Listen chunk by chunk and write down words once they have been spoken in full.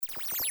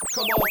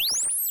Come on.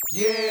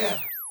 Yeah.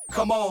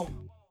 Come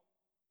on.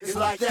 It's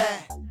like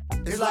that.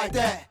 It's like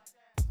that.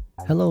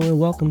 Hello and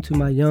welcome to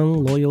my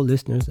young, loyal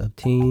listeners of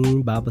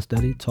Teen Bible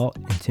Study Taught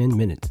in 10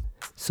 Minutes.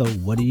 So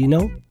what do you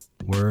know?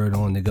 Word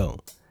on the go.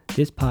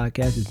 This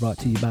podcast is brought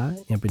to you by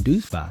and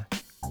produced by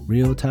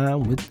Real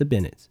Time with the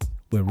Bennetts,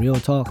 where real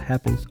talk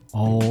happens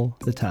all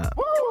the time.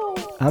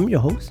 I'm your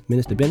host,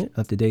 Minister Bennett,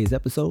 of today's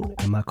episode,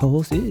 and my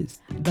co-host is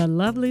the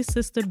lovely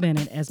Sister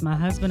Bennett, as my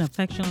husband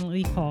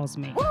affectionately calls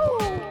me.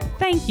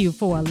 Thank you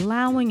for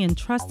allowing and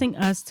trusting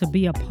us to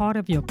be a part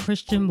of your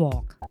Christian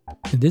walk.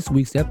 In this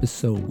week's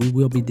episode, we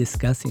will be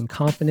discussing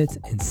confidence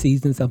in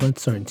seasons of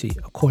uncertainty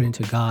according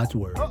to God's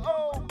Word.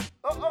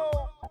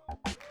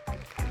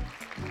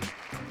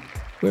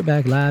 We're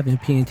back live in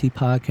PNT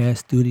Podcast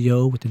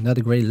Studio with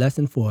another great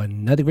lesson for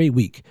another great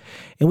week.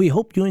 And we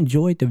hope you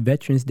enjoyed the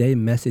Veterans Day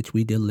message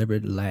we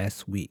delivered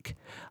last week.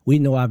 We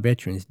know our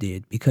veterans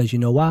did because you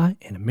know why?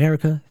 In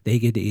America, they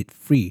get to eat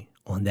free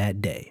on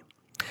that day.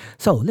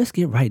 So let's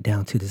get right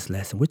down to this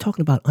lesson. We're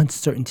talking about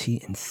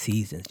uncertainty and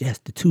seasons. Yes,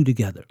 the two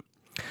together.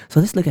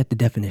 So let's look at the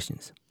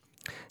definitions.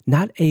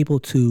 Not able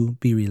to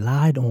be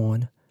relied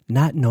on,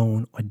 not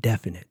known, or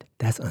definite.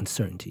 That's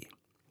uncertainty.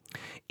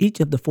 Each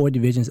of the four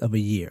divisions of a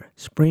year,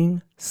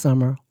 spring,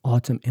 summer,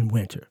 autumn, and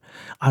winter.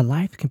 Our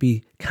life can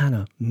be kind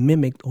of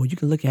mimicked, or you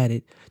can look at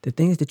it, the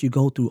things that you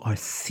go through are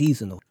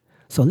seasonal.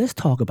 So let's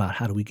talk about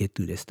how do we get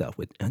through this stuff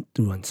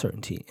through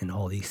uncertainty and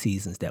all these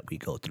seasons that we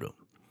go through.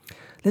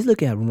 Let's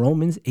look at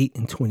Romans 8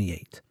 and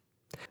 28.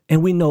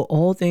 And we know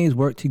all things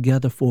work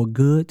together for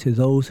good to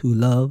those who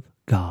love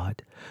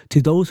God,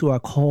 to those who are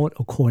called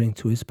according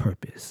to his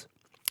purpose.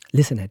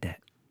 Listen at that.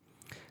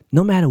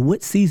 No matter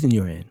what season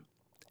you're in,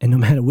 and no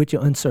matter what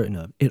you're uncertain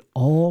of, it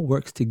all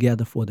works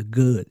together for the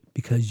good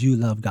because you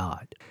love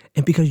God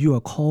and because you are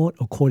called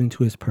according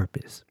to his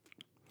purpose.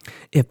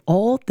 If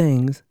all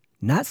things,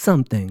 not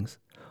some things,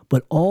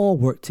 but all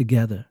work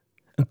together,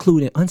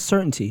 including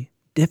uncertainty,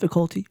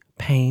 difficulty,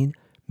 pain,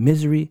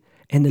 misery,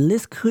 and the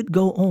list could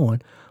go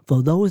on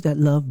for those that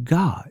love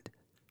God,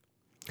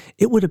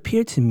 it would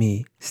appear to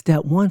me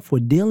step one for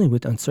dealing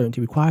with uncertainty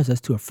requires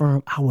us to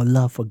affirm our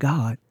love for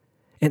God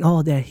and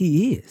all that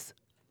he is.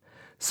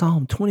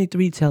 Psalm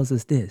 23 tells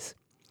us this,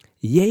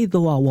 yea,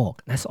 though I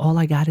walk, that's all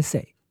I got to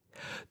say,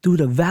 through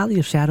the valley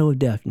of shadow of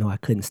death. No, I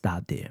couldn't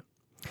stop there.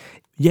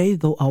 Yea,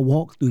 though I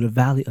walk through the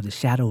valley of the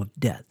shadow of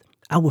death,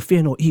 I will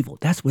fear no evil.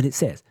 That's what it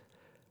says.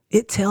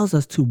 It tells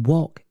us to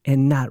walk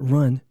and not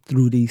run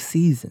through these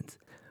seasons.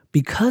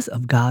 Because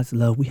of God's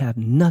love, we have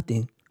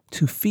nothing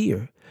to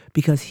fear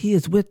because he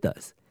is with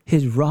us.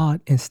 His rod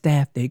and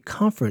staff, they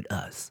comfort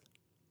us.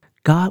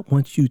 God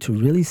wants you to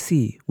really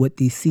see what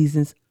these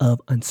seasons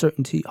of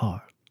uncertainty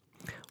are.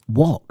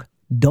 Walk,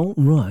 don't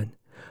run,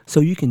 so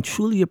you can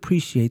truly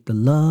appreciate the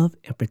love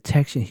and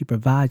protection he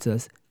provides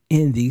us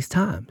in these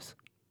times.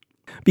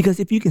 Because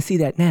if you can see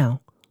that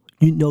now,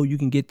 you know you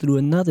can get through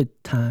another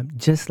time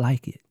just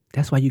like it.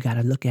 That's why you got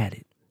to look at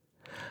it.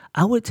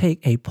 I would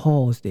take a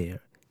pause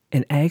there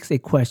and ask a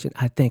question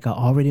I think I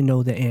already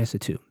know the answer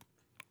to.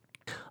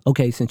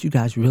 Okay, since you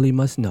guys really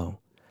must know,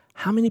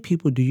 how many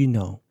people do you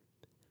know,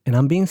 and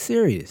I'm being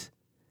serious,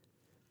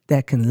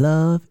 that can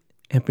love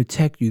and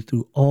protect you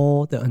through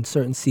all the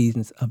uncertain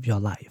seasons of your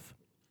life?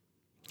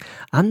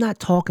 I'm not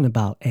talking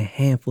about a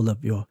handful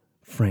of your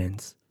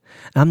friends.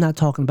 I'm not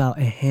talking about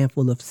a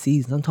handful of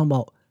seasons.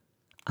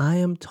 I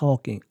am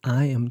talking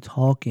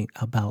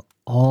about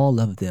all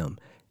of them,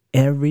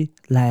 every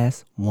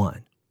last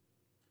one.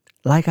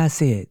 Like I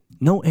said,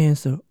 no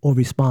answer or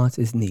response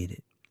is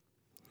needed.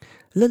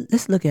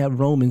 Let's look at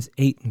Romans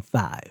 8 and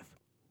 5.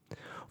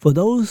 For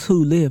those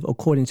who live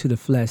according to the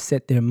flesh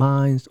set their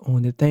minds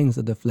on the things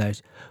of the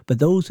flesh, but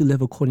those who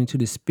live according to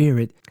the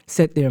Spirit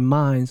set their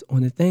minds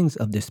on the things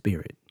of the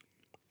Spirit.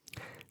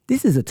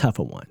 This is a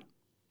tougher one.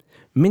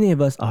 Many of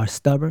us are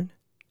stubborn,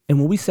 and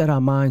when we set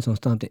our minds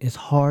on something, it's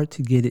hard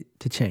to get it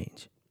to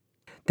change.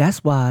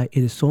 That's why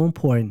it is so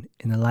important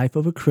in the life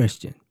of a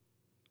Christian.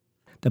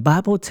 The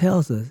Bible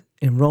tells us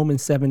in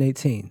Romans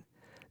 7:18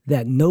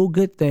 that no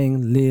good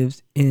thing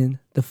lives in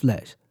the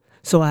flesh.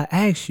 So I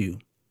ask you,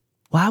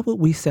 why would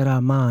we set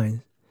our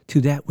minds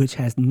to that which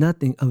has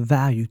nothing of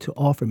value to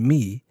offer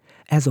me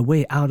as a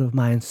way out of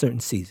my uncertain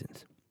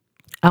seasons?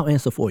 I'll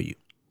answer for you.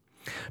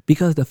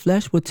 Because the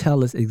flesh will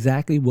tell us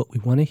exactly what we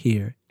want to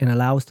hear and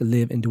allow us to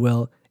live and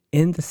dwell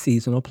in the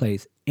season or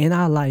place in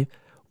our life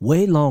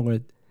way longer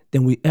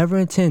than we ever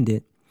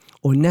intended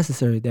or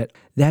necessary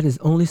that is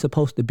only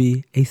supposed to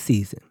be a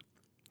season.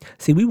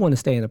 See, we want to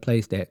stay in a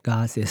place that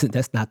God says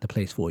that's not the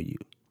place for you.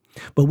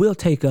 But we'll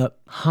take up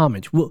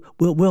homage. We'll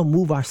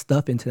move our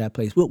stuff into that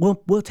place.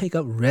 We'll take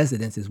up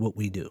residence is what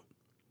we do.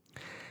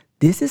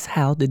 This is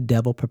how the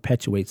devil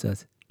perpetuates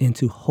us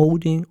into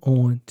holding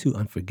on to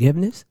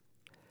unforgiveness,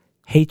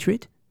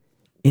 hatred,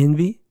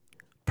 envy,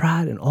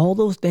 pride, and all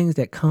those things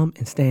that come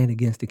and stand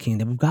against the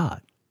kingdom of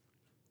God.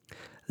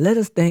 Let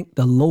us thank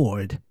the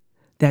Lord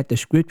that the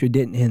scripture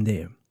didn't end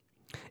there.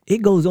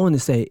 It goes on to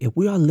say, if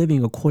we are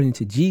living according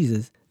to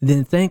Jesus,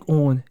 then think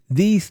on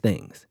these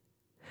things.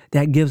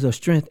 that gives us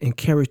strength and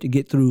courage to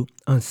get through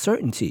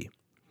uncertainty,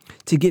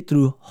 to get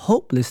through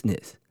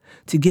hopelessness,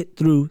 to get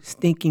through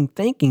stinking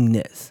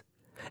thinkingness,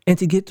 and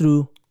to get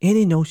through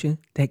any notion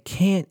that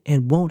can't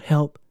and won't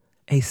help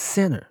a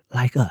sinner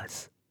like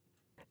us.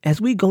 As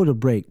we go to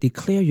break,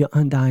 declare your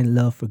undying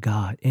love for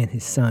God and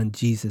his son,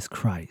 Jesus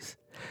Christ,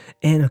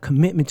 and a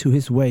commitment to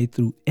his way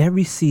through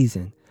every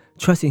season,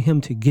 trusting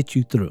him to get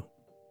you through.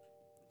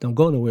 Don't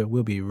go nowhere.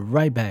 We'll be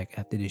right back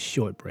after this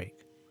short break.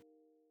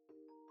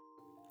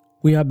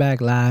 We are back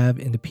live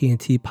in the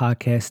PNT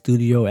podcast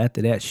studio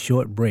after that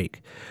short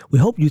break. We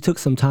hope you took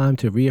some time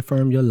to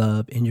reaffirm your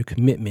love and your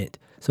commitment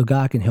so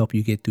God can help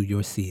you get through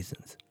your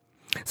seasons.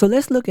 So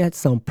let's look at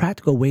some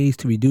practical ways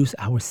to reduce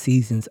our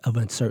seasons of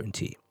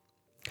uncertainty.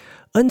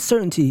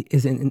 Uncertainty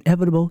is an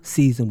inevitable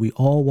season we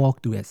all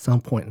walk through at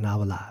some point in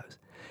our lives.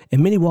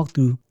 And many walk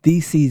through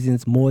these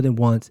seasons more than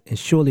once and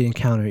surely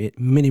encounter it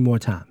many more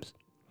times.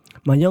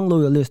 My young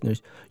loyal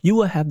listeners, you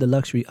will have the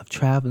luxury of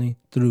traveling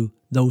through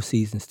those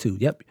seasons too.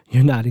 Yep,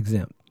 you're not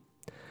exempt.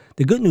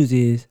 The good news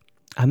is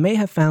I may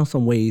have found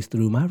some ways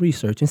through my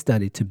research and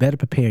study to better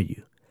prepare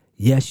you,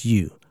 yes,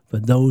 you, for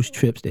those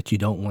trips that you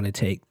don't want to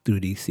take through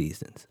these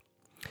seasons.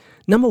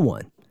 Number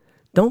one,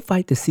 don't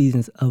fight the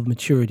seasons of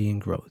maturity and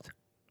growth.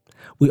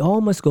 We all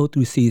must go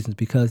through seasons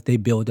because they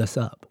build us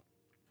up.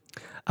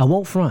 I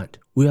won't front.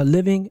 We are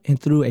living and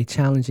through a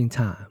challenging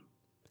time.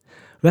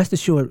 Rest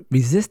assured,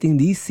 resisting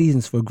these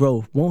seasons for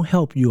growth won't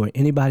help you or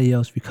anybody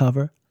else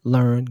recover,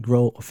 learn,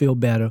 grow, or feel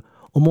better,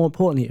 or more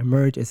importantly,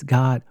 emerge as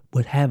God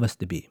would have us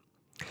to be.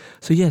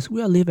 So yes,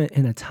 we are living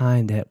in a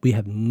time that we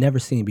have never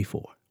seen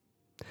before.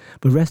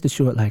 But rest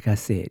assured, like I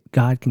said,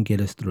 God can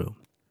get us through.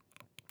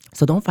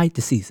 So don't fight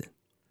the season.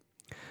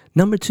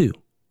 Number two,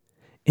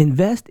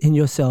 invest in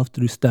yourself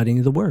through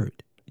studying the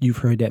Word. You've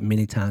heard that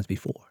many times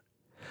before.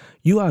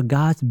 You are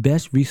God's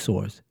best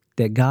resource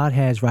that God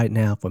has right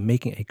now for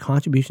making a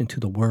contribution to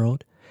the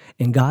world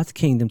and God's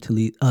kingdom to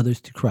lead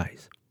others to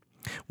Christ.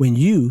 When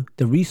you,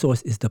 the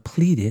resource, is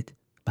depleted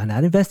by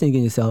not investing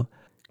in yourself,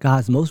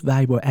 God's most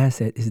valuable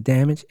asset is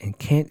damaged and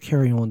can't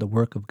carry on the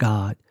work of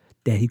God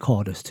that he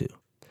called us to.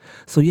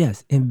 So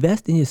yes,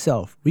 invest in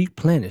yourself,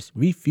 replenish,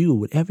 refuel,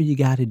 whatever you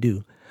got to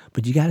do,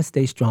 but you got to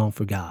stay strong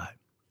for God.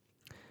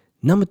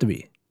 Number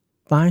three,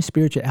 find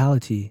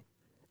spirituality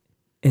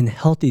in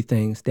healthy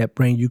things that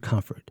bring you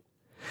comfort.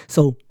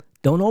 So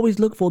don't always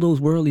look for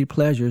those worldly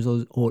pleasures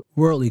or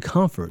worldly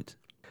comforts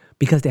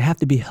because they have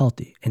to be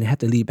healthy and they have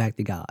to lead back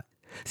to God.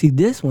 See,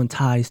 this one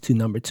ties to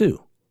number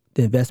two,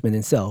 the investment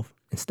in self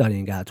and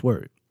studying God's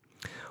word.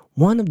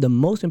 One of the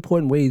most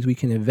important ways we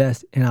can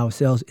invest in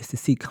ourselves is to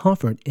seek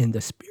comfort in the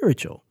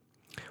spiritual,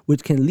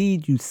 which can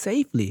lead you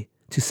safely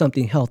to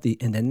something healthy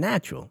in the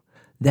natural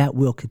that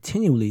will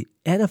continually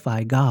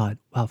edify God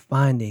while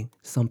finding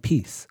some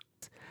peace.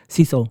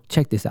 See, so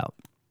check this out.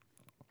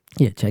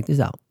 Check this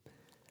out.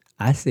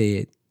 I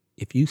said,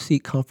 if you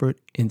seek comfort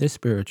in the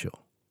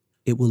spiritual,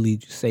 it will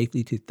lead you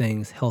safely to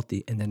things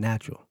healthy in the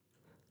natural.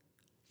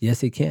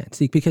 Yes, it can.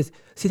 See, because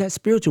that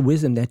spiritual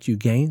wisdom that you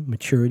gain,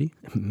 maturity,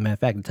 matter of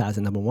fact, it ties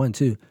to number one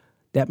too,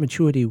 that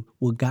maturity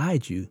will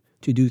guide you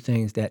to do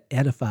things that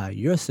edify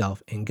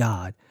yourself and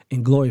God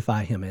and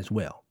glorify him as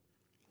well.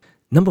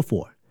 Number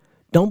four,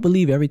 don't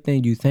believe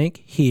everything you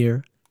think,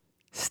 hear,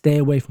 stay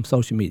away from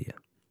social media.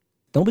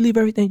 Don't believe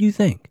everything you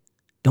think.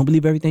 Don't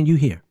believe everything you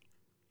hear.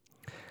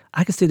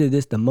 I consider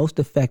this the most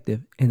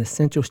effective and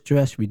essential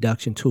stress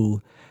reduction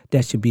tool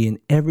that should be in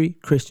every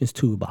Christian's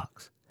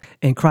toolbox.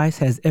 And Christ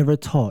has ever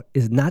taught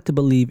is not to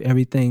believe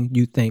everything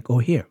you think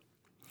or hear.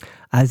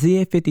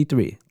 Isaiah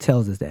 53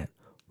 tells us that.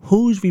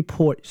 Whose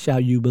report shall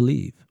you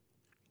believe?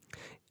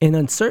 In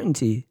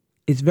uncertainty,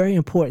 it's very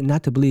important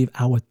not to believe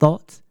our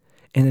thoughts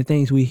and the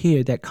things we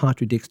hear that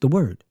contradicts the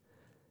word.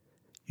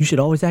 You should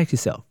always ask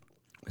yourself,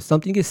 when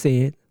something is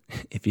said,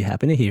 if you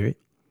happen to hear it,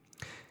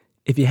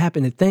 if you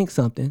happen to think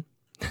something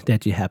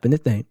that you happen to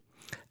think,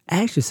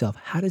 ask yourself,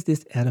 how does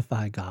this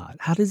edify God?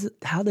 How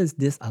does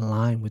this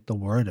align with the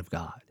word of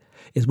God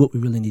is what we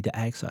really need to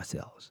ask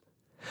ourselves.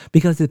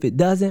 Because if it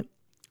doesn't,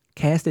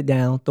 cast it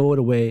down, throw it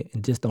away,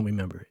 and just don't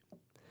remember it.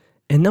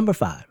 And number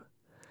five,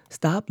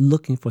 stop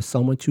looking for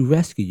someone to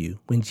rescue you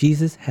when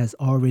Jesus has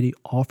already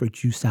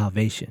offered you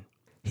salvation.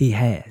 He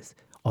has.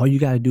 All you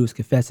got to do is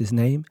confess his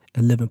name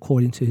and live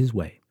according to his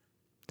way.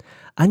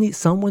 I need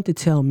someone to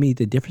tell me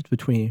the difference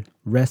between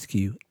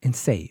rescue and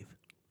save.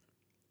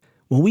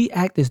 When we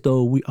act as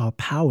though we are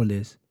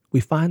powerless, we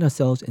find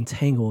ourselves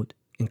entangled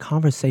in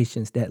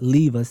conversations that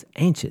leave us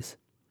anxious,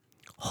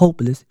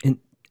 hopeless, and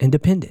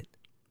independent.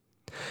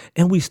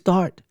 And we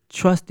start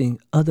trusting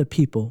other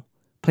people,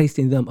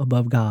 placing them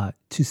above God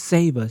to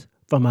save us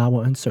from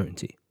our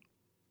uncertainty.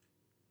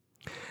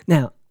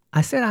 Now,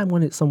 I said I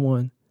wanted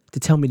someone to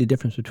tell me the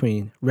difference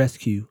between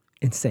rescue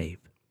and save.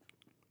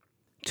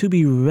 To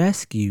be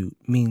rescued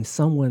means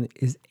someone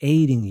is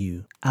aiding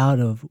you out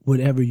of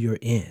whatever you're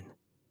in.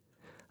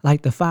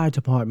 Like the fire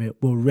department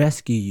will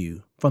rescue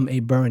you from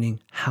a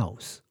burning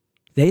house.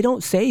 They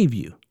don't save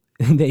you,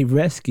 they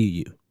rescue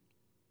you.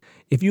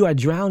 If you are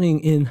drowning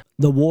in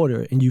the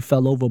water and you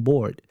fell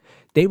overboard,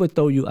 They would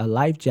throw you a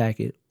life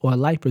jacket or a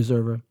life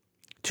preserver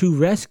to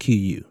rescue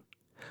you.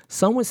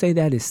 Some would say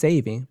that is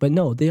saving, but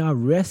no, they are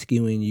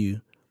rescuing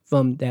you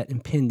from that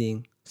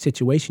impending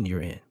situation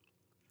you're in.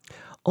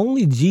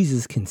 Only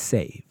Jesus can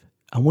save.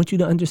 I want you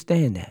to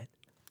understand that.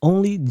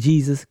 Only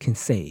Jesus can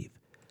save.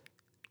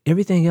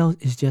 Everything else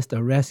is just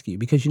a rescue.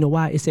 Because you know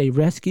why it's a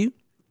rescue?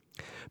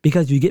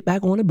 Because you get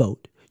back on a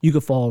boat, you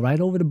could fall right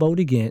over the boat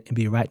again and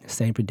be right in the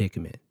same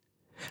predicament.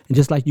 And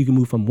just like you can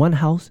move from one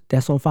house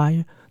that's on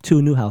fire to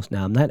a new house.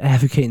 Now, I'm not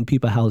advocating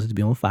people's houses to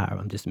be on fire.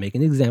 I'm just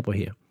making an example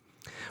here.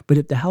 But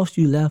if the house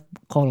you left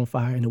caught on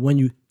fire and the one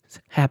you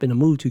happen to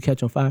move to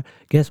catch on fire,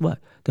 guess what?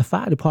 The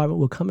fire department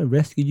will come and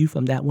rescue you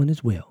from that one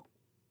as well.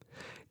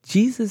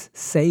 Jesus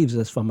saves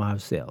us from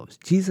ourselves.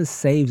 Jesus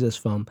saves us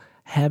from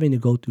having to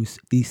go through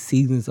these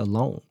seasons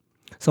alone.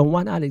 So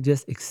why not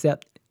just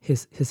accept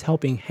his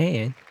helping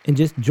hand and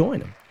just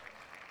join him?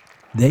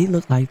 They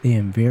look like they're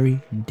in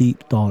very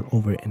deep thought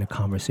over it in the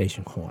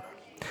conversation corner.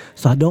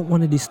 So I don't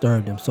want to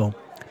disturb them. So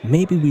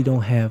maybe we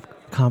don't have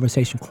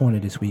conversation corner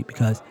this week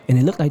and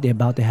it looked like they're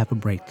about to have a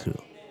breakthrough.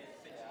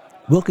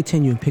 We'll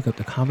continue and pick up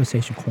the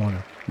conversation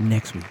corner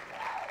next week.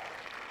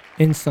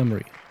 In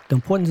summary, the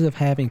importance of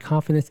having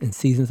confidence in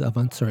seasons of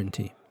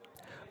uncertainty.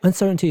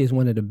 Uncertainty is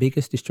one of the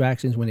biggest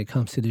distractions when it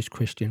comes to this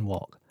Christian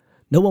walk.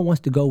 No one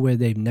wants to go where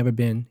they've never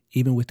been,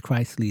 even with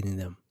Christ leading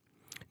them.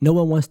 No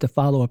one wants to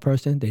follow a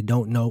person they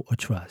don't know or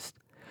trust.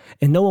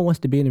 And no one wants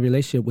to be in a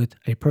relationship with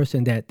a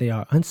person that they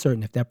are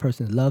uncertain if that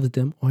person loves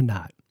them or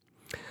not.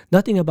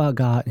 Nothing about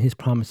God and his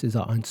promises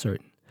are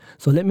uncertain.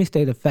 So let me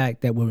state a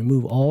fact that will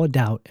remove all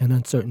doubt and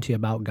uncertainty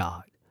about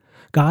God.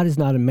 God is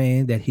not a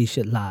man that he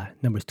should lie.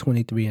 Numbers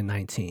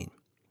 23:19.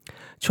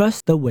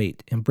 Trust the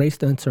wait, embrace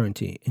the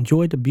uncertainty,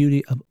 enjoy the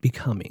beauty of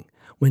becoming.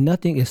 When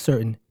nothing is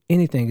certain,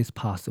 anything is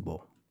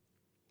possible.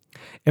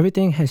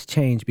 Everything has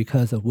changed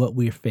because of what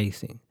we're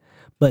facing,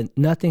 but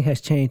nothing has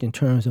changed in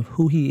terms of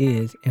who he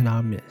is in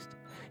our midst.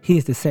 He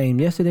is the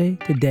same yesterday,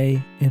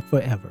 today, and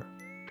forever.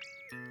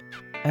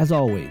 As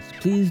always,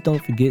 please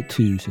don't forget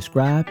to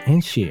subscribe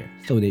and share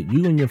so that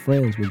you and your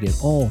friends will get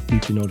all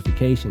future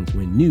notifications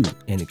when new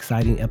and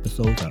exciting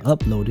episodes are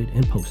uploaded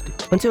and posted.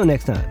 Until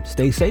next time,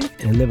 stay safe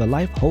and live a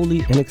life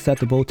holy and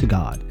acceptable to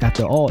God.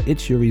 After all,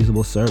 it's your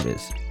reasonable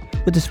service.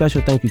 With a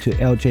special thank you to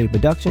LJ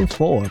Productions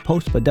for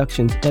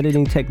post-production's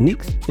editing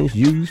techniques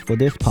used for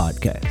this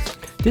podcast.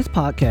 This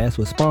podcast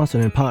was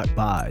sponsored in part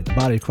by the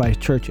Body of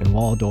Christ Church in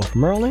Waldorf,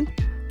 Maryland,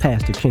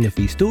 Pastor Kenneth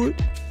E. Stewart,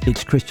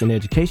 its Christian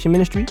Education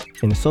Ministry,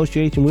 in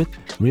association with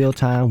Real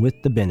Time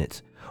with the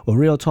Bennetts. Or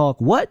Real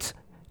Talk, what?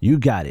 You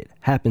got it.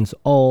 Happens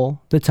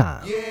all the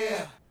time.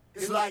 Yeah,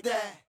 it's like that.